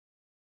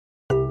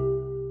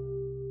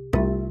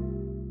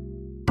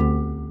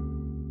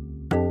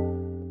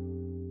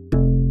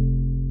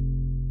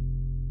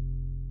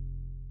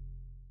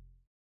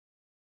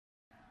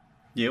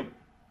Yep.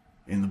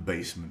 in the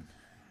basement.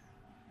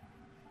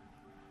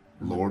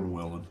 Lord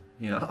willing.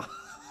 Yeah.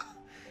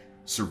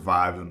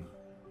 Surviving.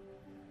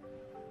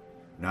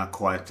 Not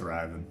quite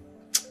thriving.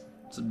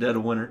 It's a dead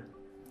of winter.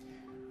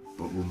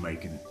 But we're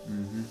making it.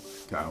 Mm-hmm.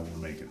 Kyle,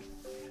 we're making it.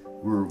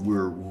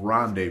 We're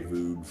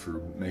rendezvoused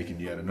for making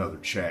yet another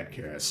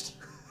Chatcast.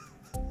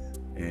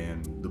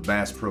 And the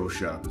Bass Pro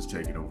Shop has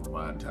taken over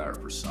my entire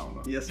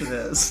persona. Yes, it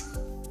has.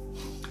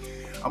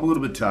 I'm a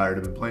little bit tired.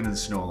 I've been playing in the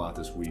snow a lot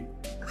this week.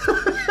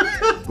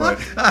 But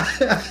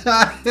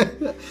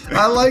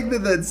I like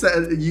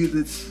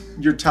that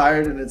you're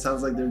tired, and it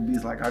sounds like there'd be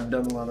like, I've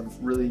done a lot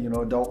of really,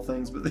 adult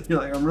things, but then you're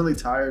like, I'm really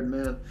tired,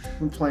 man.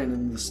 I'm playing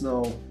in the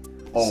snow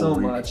so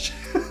much.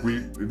 Me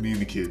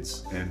and the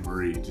kids and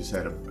Marie just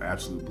had an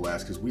absolute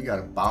blast because we got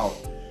about,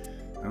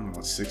 I don't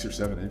know, 6 or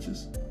 7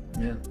 inches.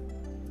 Yeah.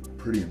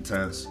 Pretty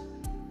intense.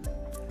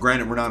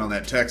 Granted, we're not on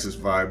that Texas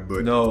vibe,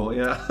 but no,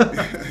 yeah.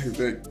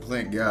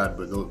 Thank God,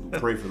 but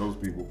pray for those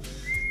people.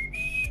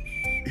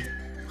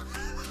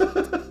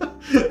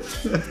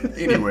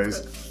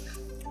 Anyways,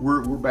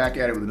 we're back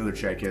at it with another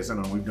Chatcast. I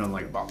don't know, we've done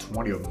like about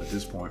 20 of them at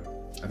this point.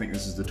 I think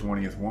this is the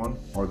 20th one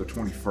or the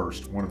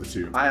 21st, one of the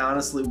two. I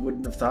honestly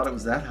wouldn't have thought it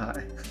was that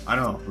high. I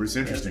know, but it's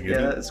interesting, isn't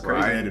it? Yeah, it's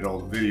crazy. I edit all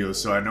the videos,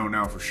 so I know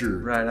now for sure.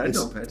 Right, I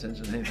don't pay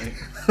attention to anything.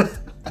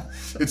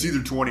 It's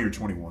either 20 or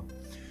 21.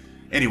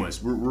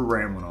 Anyways, we're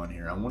rambling on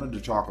here. I wanted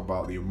to talk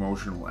about the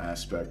emotional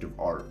aspect of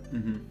art.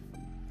 Mm-hmm.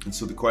 And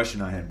so the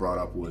question I had brought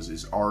up was,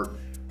 is art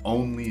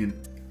only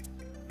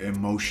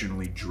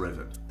emotionally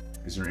driven?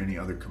 Is there any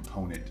other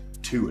component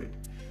to it?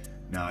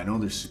 Now, I know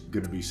there's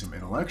going to be some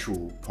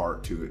intellectual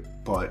part to it,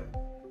 but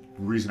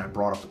the reason I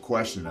brought up the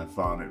question, I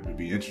found it would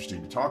be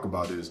interesting to talk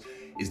about is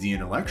the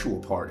intellectual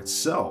part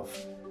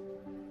itself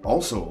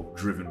also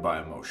driven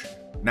by emotion?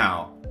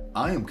 Now,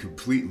 I am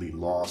completely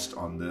lost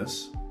on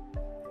this,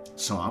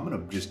 so I'm going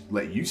to just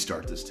let you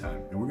start this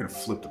time, and we're going to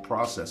flip the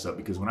process up,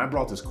 because when I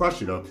brought this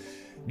question up,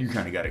 you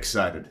kind of got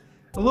excited.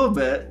 A little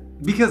bit,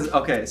 because,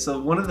 okay, so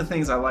one of the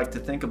things I like to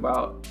think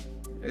about,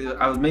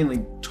 I was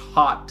mainly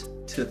taught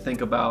to think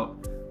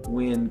about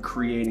when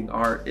creating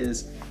art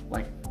is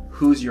like,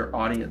 who's your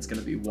audience going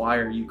to be? Why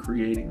are you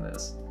creating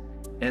this?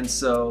 And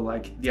so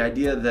like the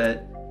idea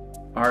that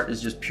art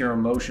is just pure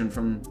emotion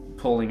from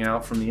pulling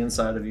out from the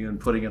inside of you and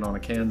putting it on a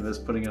canvas,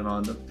 putting it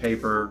on the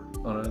paper,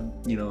 on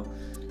a,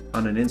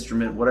 on an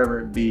instrument,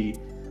 whatever it be,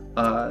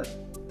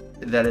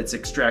 that it's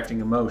extracting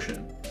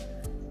emotion.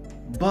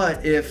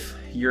 But if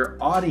your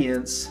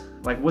audience,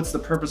 like, what's the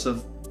purpose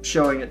of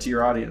showing it to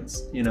your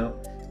audience?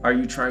 Are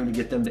you trying to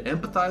get them to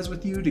empathize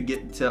with you, to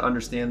get to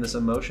understand this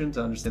emotion,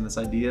 to understand this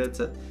idea,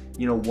 to,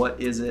 what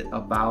is it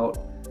about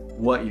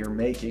what you're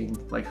making?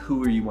 Like,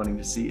 who are you wanting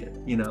to see it,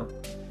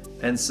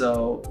 And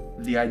so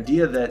the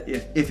idea that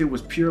if it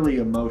was purely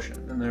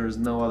emotion and there was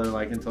no other,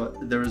 like,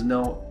 there was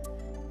no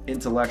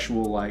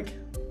intellectual, like,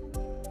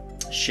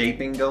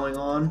 shaping going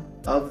on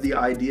of the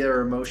idea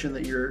or emotion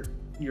that you're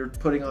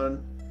putting on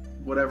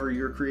whatever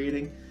you're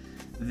creating,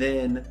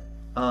 then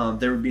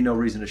there would be no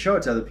reason to show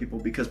it to other people,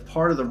 because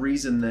part of the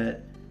reason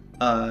that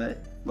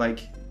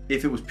like,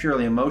 if it was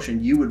purely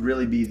emotion, you would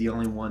really be the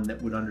only one that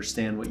would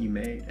understand what you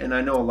made. And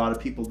I know a lot of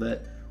people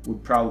that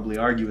would probably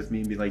argue with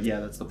me and be like, yeah,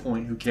 that's the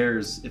point, who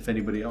cares if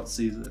anybody else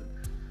sees it?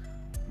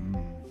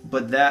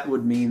 But that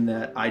would mean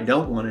that I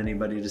don't want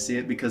anybody to see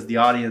it, because the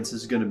audience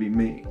is going to be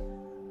me.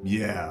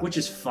 Yeah. Which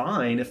is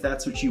fine if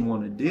that's what you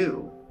want to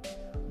do.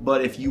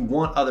 But if you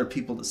want other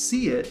people to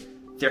see it,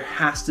 there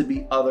has to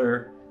be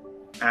other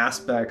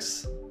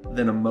aspects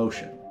than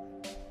emotion.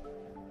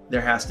 There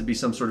has to be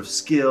some sort of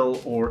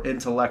skill or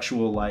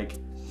intellectual, like,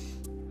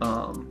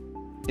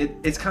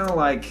 it's kind of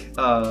like,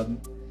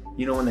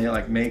 when they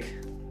like make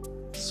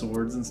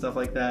swords and stuff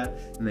like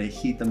that, and they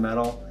heat the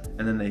metal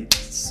and then they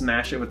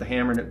smash it with the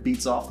hammer and it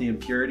beats off the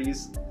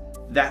impurities.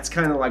 That's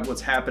kind of like what's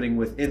happening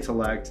with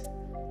intellect.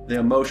 The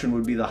emotion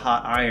would be the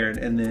hot iron,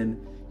 and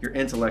then your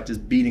intellect is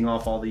beating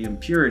off all the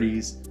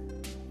impurities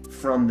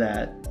from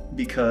that,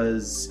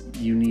 because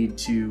you need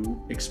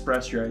to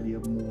express your idea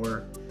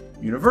more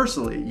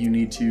universally. You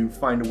need to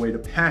find a way to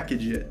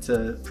package it,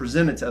 to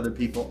present it to other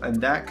people, and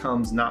that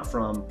comes not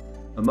from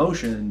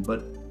emotion,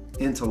 but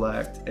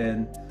intellect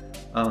and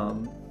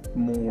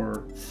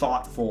more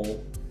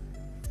thoughtful,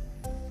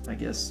 I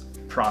guess,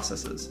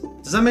 processes.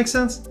 Does that make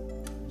sense?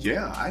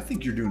 Yeah, I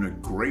think you're doing a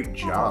great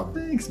job. Oh,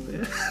 thanks,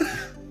 man.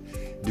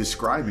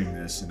 Describing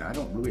this, and I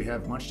don't really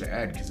have much to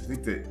add, because I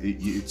think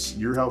that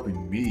you're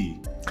helping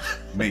me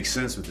make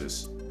sense with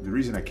this. The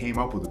reason I came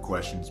up with the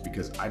question is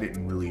because I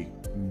didn't really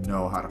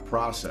know how to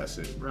process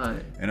it.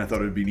 Right. And I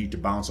thought it'd be neat to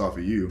bounce off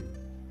of you.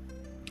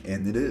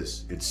 And it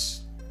is.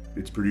 It's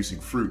producing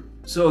fruit.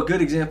 So a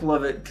good example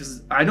of it,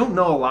 because I don't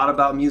know a lot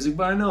about music,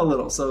 but I know a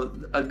little. So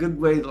a good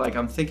way, like,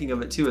 I'm thinking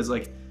of it too, is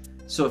like,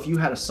 so if you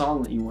had a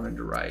song that you wanted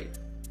to write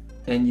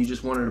and you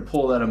just wanted to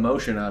pull that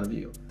emotion out of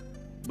you,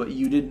 but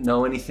you didn't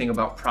know anything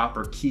about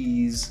proper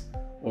keys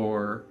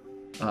or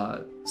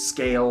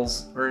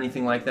scales or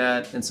anything like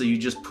that, and so you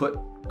just put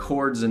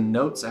chords and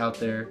notes out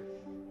there,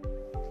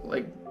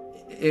 like,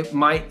 it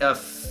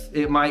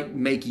might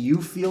make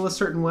you feel a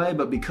certain way,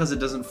 but because it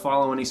doesn't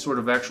follow any sort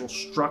of actual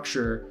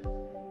structure,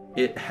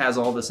 it has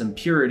all this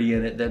impurity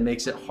in it that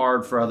makes it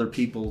hard for other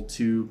people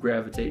to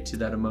gravitate to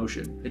that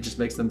emotion. It just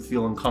makes them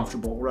feel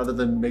uncomfortable rather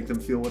than make them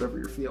feel whatever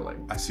you're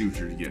feeling. I see what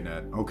you're getting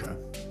at. Okay.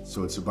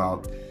 So it's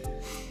about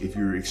if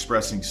you're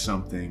expressing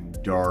something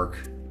dark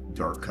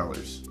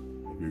colors.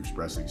 If you're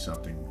expressing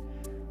something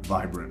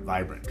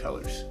vibrant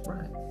colors.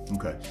 Right.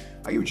 Okay.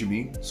 I get what you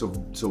mean.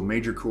 So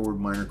major chord,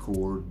 minor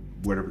chord,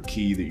 whatever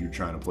key that you're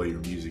trying to play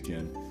your music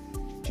in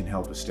can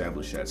help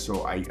establish that.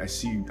 So I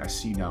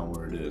see now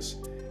where it is.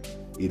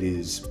 It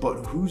is,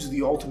 but who's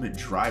the ultimate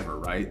driver,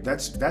 right?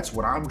 That's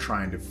what I'm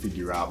trying to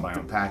figure out by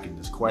unpacking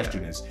this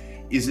question.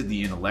 Is it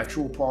the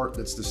intellectual part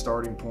that's the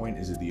starting point?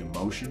 Is it the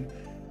emotion?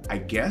 I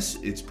guess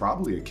it's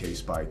probably a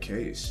case by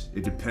case.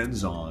 It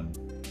depends on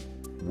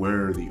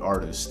where the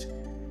artist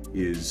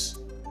is,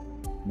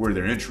 where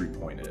their entry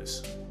point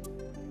is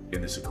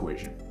in this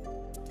equation.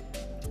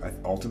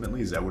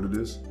 Ultimately, is that what it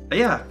is?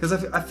 Yeah, because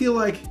I feel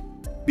like...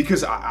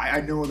 Because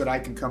I know that I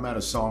can come at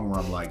a song where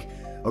I'm like,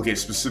 okay,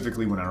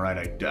 specifically when I write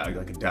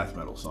like a death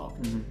metal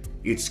song,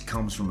 it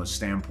comes from a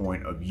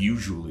standpoint of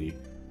usually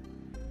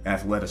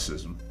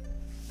athleticism.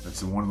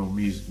 That's one of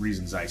the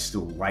reasons I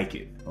still like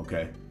it.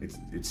 Okay,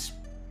 it's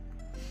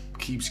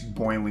keeps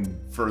boiling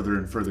further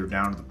and further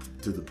down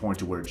to the point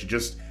to where it's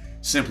just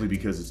simply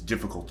because it's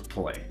difficult to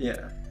play.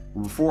 Yeah.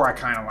 Before I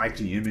kind of liked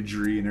the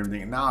imagery and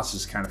everything, and now it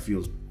just kind of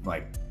feels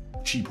like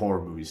cheap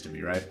horror movies to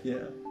me, right?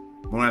 Yeah.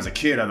 When I was a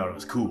kid, I thought it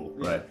was cool,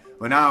 right?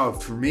 But now,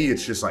 for me,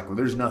 it's just like, well,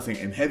 there's nothing,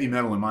 in heavy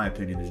metal, in my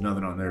opinion, there's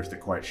nothing on earth that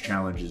quite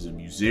challenges a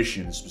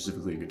musician,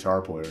 specifically a guitar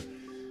player,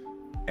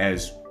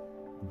 as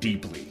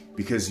deeply.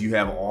 Because you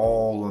have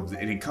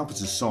it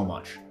encompasses so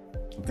much.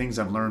 The things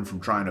I've learned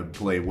from trying to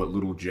play what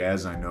little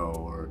jazz I know,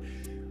 or,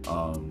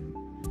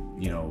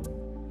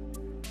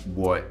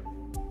 what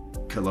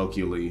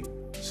colloquially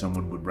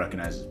someone would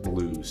recognize as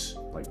blues,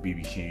 like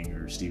B.B. King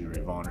or Stevie Ray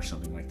Vaughan or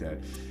something like that,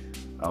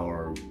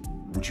 or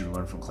what you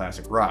learn from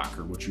classic rock,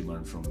 or what you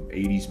learn from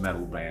 80s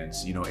metal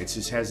bands. It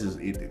just has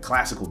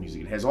classical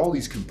music. It has all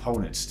these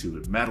components to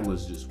it. Metal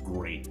is just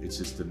great. It's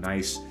just a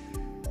nice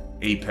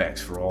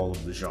apex for all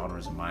of the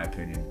genres, in my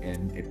opinion,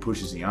 and it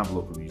pushes the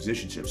envelope of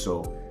musicianship.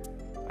 So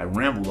I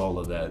rambled all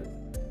of that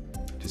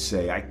to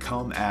say I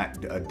come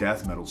at a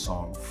death metal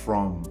song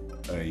from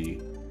a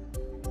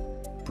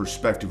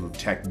perspective of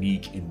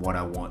technique in what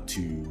I want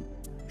to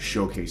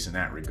showcase in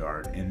that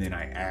regard, and then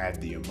I add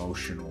the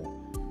emotional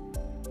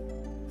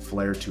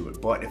flair to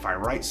it. But if I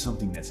write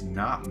something that's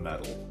not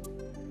metal,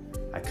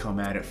 I come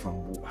at it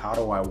from how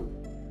do I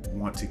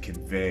want to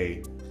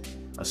convey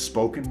a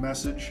spoken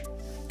message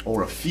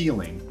or a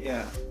feeling,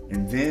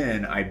 and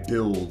then I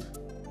build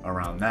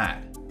around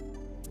that.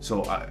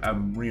 So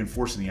I'm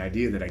reinforcing the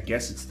idea that I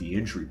guess it's the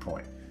entry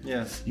point.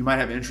 Yeah. You might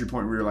have an entry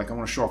point where you're like, I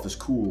want to show off this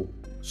cool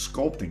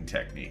sculpting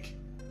technique,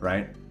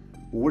 right?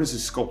 Well, what does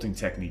this sculpting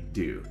technique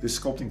do? This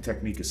sculpting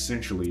technique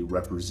essentially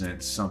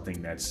represents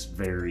something that's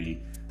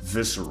very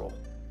visceral.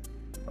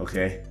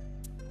 Okay?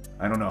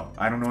 I don't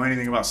know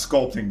anything about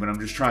sculpting, but I'm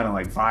just trying to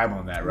like vibe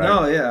on that, right?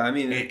 No, yeah, I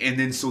mean... And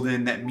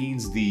then that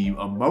means the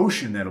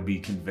emotion that'll be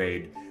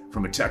conveyed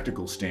from a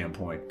technical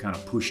standpoint kind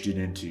of pushed it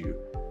into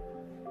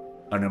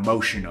an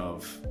emotion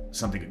of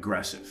something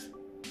aggressive.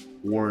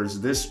 Whereas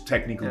this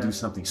technique will do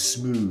something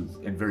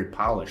smooth and very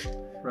polished,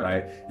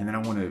 right? And then I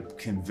want to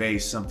convey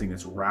something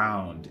that's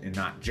round and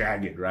not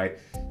jagged, right?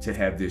 To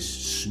have this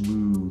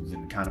smooth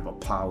and kind of a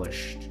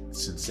polished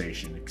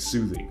sensation, like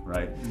soothing,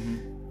 right?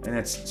 Mm-hmm. And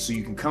that's, so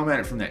you can come at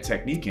it from that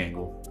technique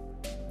angle,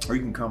 or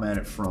you can come at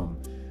it from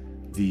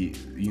the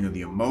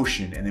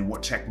emotion, and then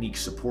what technique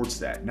supports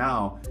that.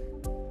 Now,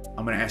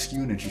 I'm going to ask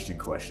you an interesting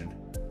question,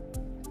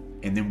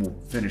 and then we'll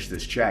finish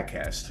this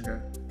Chatcast.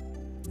 Okay.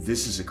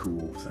 This is a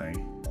cool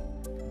thing.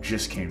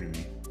 Just came to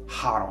me,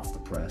 hot off the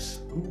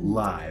press,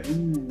 live.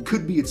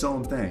 Could be its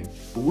own thing,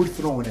 but we're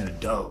throwing in a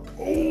dub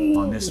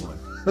on this one.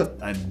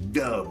 A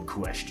dub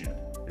question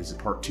is a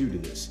part 2 to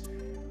this.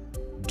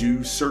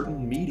 Do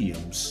certain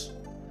mediums,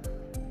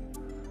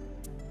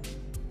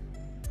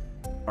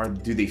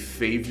 do they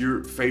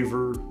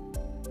favor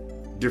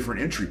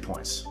different entry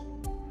points?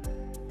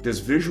 Does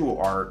visual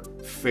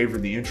art favor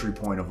the entry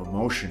point of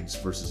emotions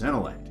versus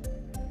intellect?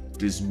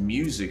 Does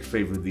music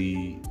favor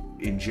the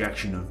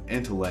injection of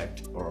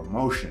intellect or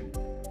emotion?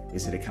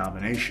 Is it a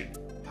combination?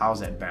 How's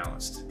that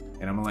balanced?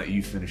 And I'm gonna let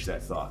you finish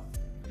that thought.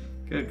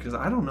 Good, because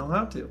I don't know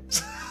how to.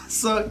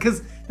 So,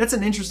 because that's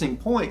an interesting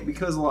point,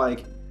 because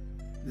like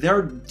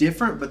they're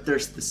different, but they're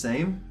the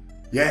same.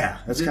 Yeah,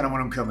 that's kind of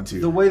what I'm coming to.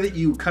 The way that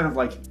you kind of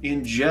like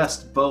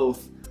ingest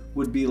both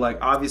would be like,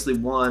 obviously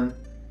one,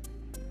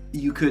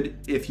 you could,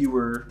 if you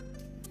were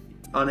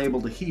unable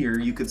to hear,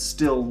 you could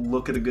still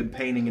look at a good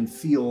painting and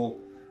feel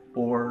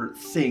or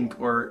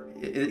think or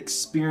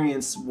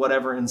experience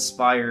whatever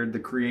inspired the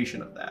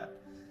creation of that.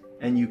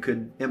 And you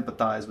could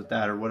empathize with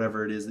that or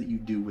whatever it is that you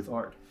do with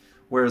art.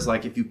 Whereas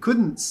like if you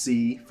couldn't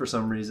see for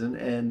some reason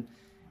and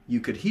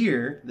you could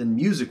hear, then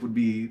music would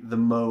be the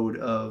mode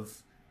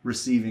of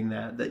receiving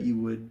that you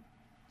would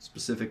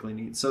specifically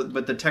need. So,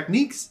 but the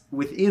techniques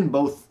within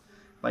both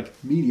like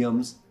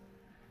mediums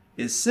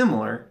is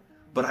similar,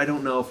 but I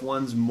don't know if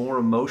one's more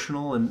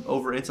emotional and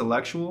over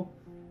intellectual.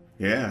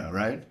 Yeah,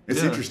 right.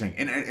 It's interesting,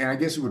 and I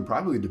guess it would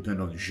probably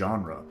depend on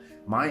genre.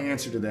 My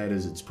answer to that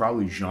is it's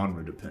probably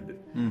genre dependent.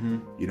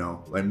 You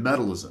know, like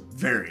metal is a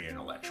very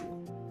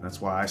intellectual. That's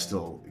why I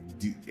still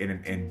do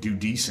and do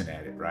decent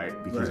at it, right?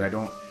 Because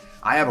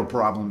I have a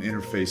problem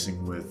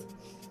interfacing with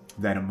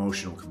that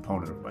emotional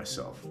component of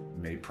myself.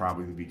 Maybe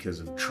probably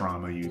because of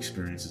trauma you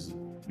experience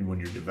when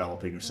you're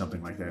developing or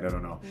something like that. I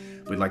don't know,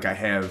 but like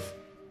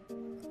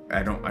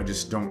I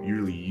just don't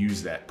really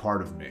use that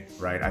part of me,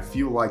 right? I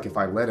feel like if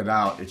I let it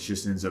out, it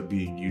just ends up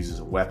being used as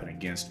a weapon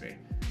against me.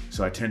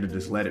 So I tend to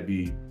just let it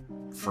be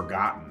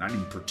forgotten, not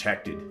even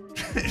protected,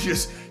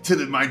 just to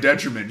my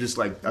detriment, just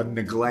like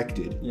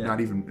neglected,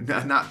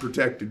 not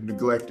protected,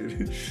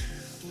 neglected.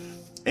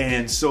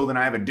 And so then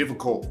I have a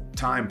difficult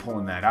time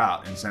pulling that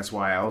out, and so that's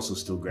why I also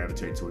still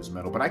gravitate towards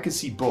metal. But I could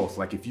see both.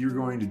 Like if you're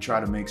going to try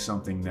to make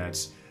something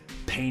that's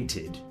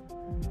painted,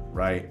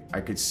 right?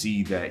 I could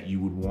see that you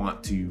would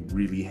want to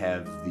really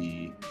have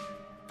the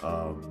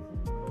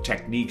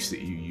techniques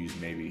that you use,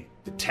 maybe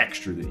the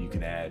texture that you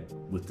can add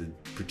with the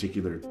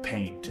particular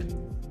paint.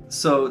 And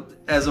so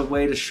as a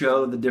way to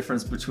show the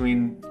difference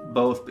between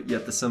both but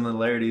yet the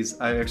similarities,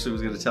 I actually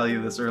was going to tell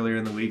you this earlier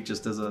in the week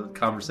just as a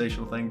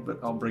conversational thing, but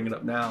I'll bring it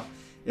up now,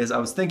 is I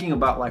was thinking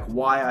about like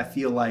why I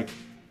feel like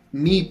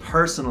me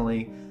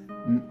personally,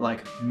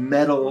 like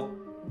metal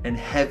and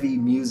heavy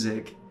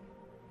music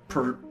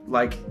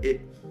like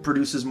it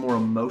produces more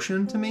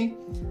emotion to me.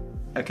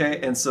 Okay,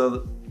 and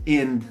so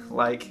in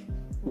like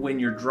when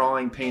you're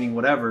drawing, painting,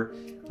 whatever,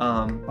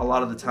 a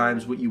lot of the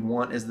times what you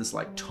want is this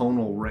like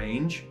tonal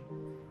range.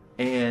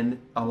 And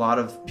a lot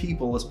of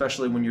people,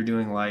 especially when you're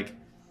doing like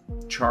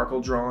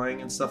charcoal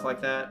drawing and stuff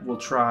like that, will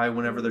try,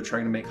 whenever they're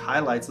trying to make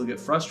highlights, they'll get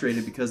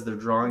frustrated because their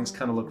drawings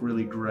kind of look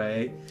really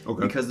gray,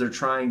 because they're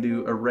trying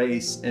to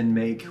erase and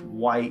make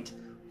white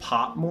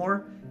pop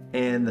more.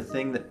 And the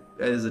thing that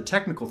is a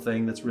technical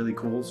thing that's really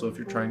cool, so if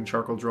you're trying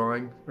charcoal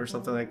drawing or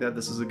something like that,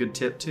 this is a good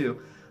tip too,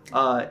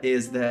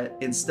 is that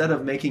instead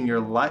of making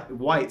your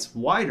whites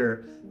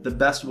wider, the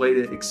best way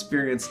to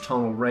experience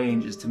tonal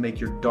range is to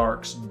make your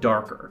darks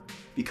darker,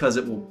 because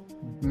it will,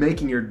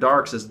 making your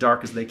darks as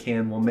dark as they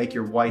can will make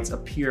your whites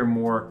appear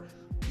more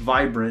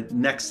vibrant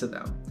next to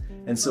them.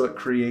 And so it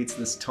creates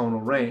this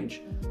tonal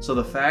range. So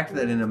the fact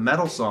that in a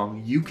metal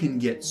song you can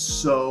get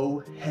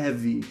so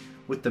heavy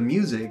with the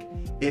music,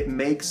 it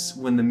makes,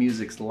 when the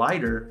music's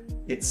lighter,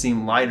 it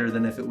seem lighter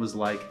than if it was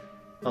like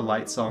a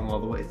light song all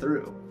the way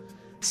through.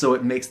 So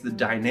it makes the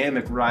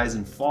dynamic rise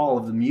and fall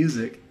of the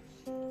music,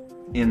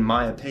 in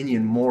my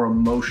opinion, more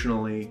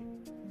emotionally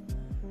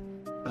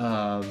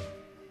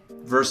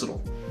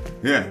versatile.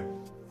 Yeah.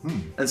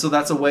 And so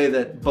that's a way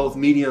that both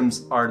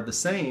mediums are the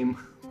same,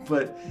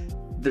 but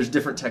there's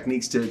different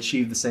techniques to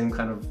achieve the same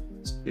kind of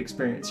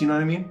experience. You know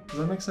what I mean? Does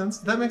that make sense?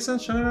 Did that make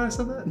sense, Sean, when I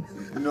said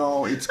that?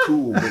 No, it's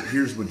cool, but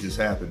here's what just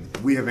happened.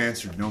 We have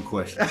answered no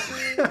questions.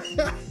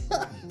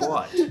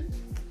 But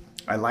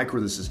I like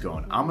where this is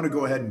going. I'm going to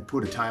go ahead and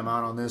put a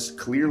timeout on this.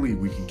 Clearly,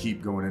 we can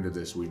keep going into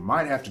this. We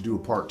might have to do a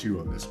part 2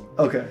 on this one.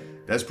 Okay.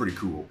 That's pretty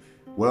cool.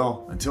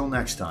 Well, until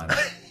next time,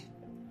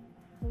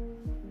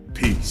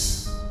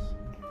 peace.